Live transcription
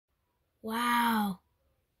Wow,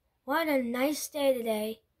 what a nice day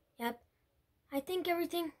today. Yep, I think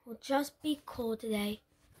everything will just be cool today.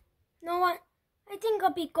 You know what? I think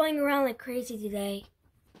I'll be going around like crazy today.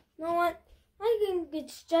 You know what? I think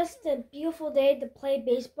it's just a beautiful day to play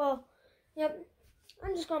baseball. Yep,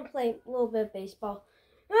 I'm just gonna play a little bit of baseball.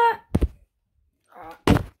 Ah!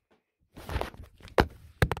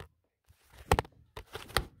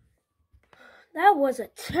 That was a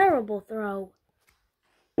terrible throw.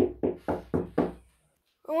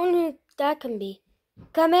 I wonder who that can be.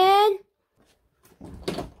 Come in.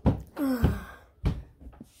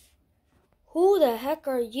 Who the heck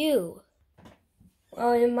are you?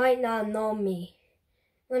 Well, you might not know me.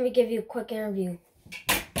 Let me give you a quick interview.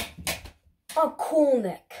 I'm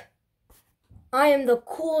Coolnick. I am the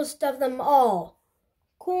coolest of them all.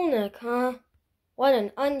 Coolnick, huh? What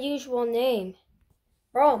an unusual name.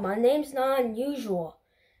 Bro, my name's not unusual.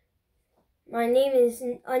 My name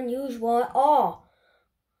isn't unusual at all.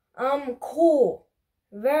 I'm cool.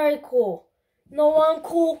 Very cool. No, I'm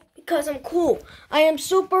cool because I'm cool. I am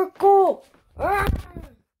super cool. Ah!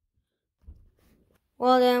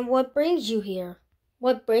 Well then, what brings you here?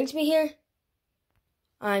 What brings me here?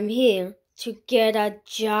 I'm here to get a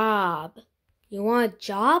job. You want a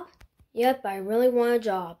job? Yep, I really want a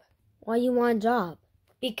job. Why you want a job?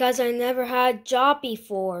 Because I never had a job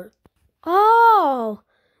before. Oh,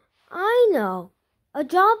 I know. A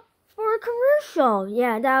job for a commercial.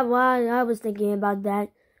 Yeah, that's why I was thinking about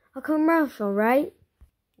that. A commercial, right?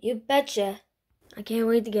 You betcha. I can't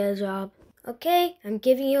wait to get a job. Okay, I'm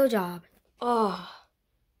giving you a job. Oh,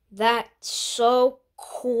 that's so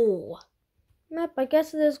cool. Yep, I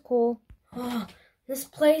guess it is cool. Oh, this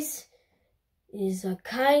place is a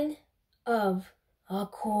kind of a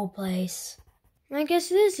cool place. I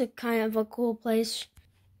guess it is a kind of a cool place.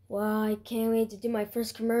 Well, I can't wait to do my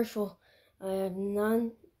first commercial. I have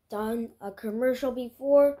not done a commercial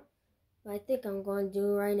before, but I think I'm going to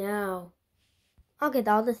do it right now. I'll get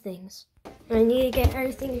all the things. I need to get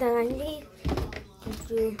everything that I need to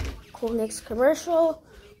do Coolnick's commercial.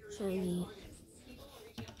 So I need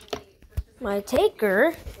my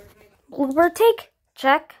taker, blooper take,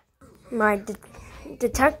 check. My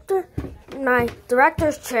detector, my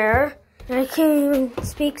director's chair. I can't even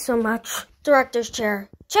speak so much. Director's chair,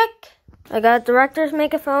 check. I got director's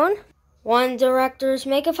megaphone. One director's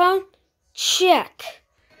megaphone, check.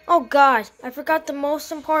 Oh God, I forgot the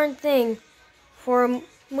most important thing for a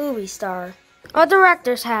movie star. A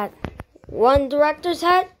director's hat. One director's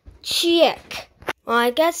hat, check. Well,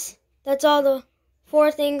 I guess that's all the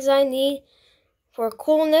 4 things I need for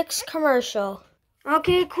Coolnick's commercial.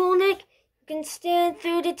 Okay, Coolnick, you can stand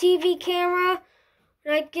through the TV camera,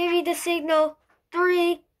 and I give you the signal.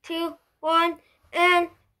 3, 2, 1, and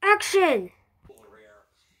action!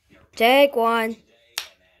 Take 1.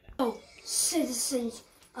 Oh, citizens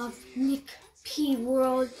of Nick P.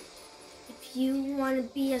 World, if you want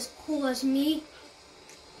to be as cool as me,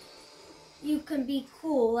 you can be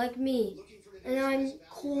cool like me. And I'm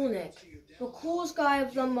Coolnick, the coolest guy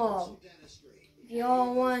of them all. If you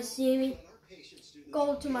all want to see me,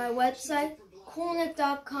 go to my website,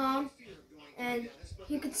 coolnick.com, and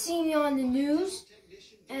you can see me on the news.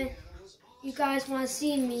 And you guys want to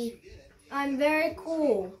see me, I'm very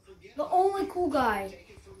cool. The only cool guy.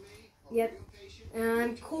 Yep. And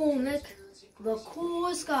I'm Coolnick, the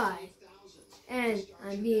coolest guy. And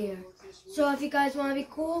I'm here. So if you guys want to be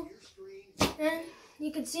cool, and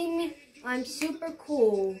you can see me, I'm super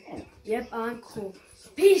cool. Yep, I'm cool.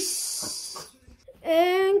 Peace.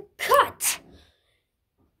 And cut.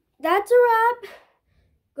 That's a wrap.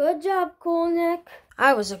 Good job, Coolnick.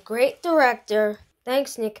 I was a great director.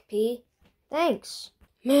 Thanks, Nick P. Thanks.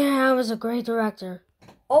 Man, I was a great director.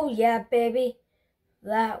 Oh yeah, baby.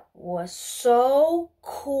 That was so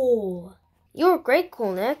cool. You were great,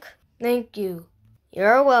 Coolnick. Thank you.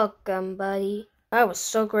 You're welcome, buddy. That was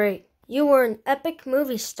so great. You were an epic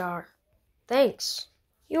movie star. Thanks.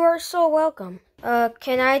 You are so welcome.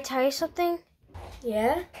 Can I tell you something?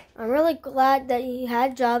 Yeah? I'm really glad that you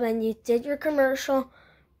had a job and you did your commercial,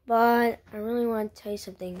 but I really want to tell you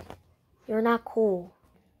something. You're not cool.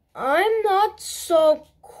 I'm not so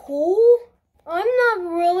cool? I'm not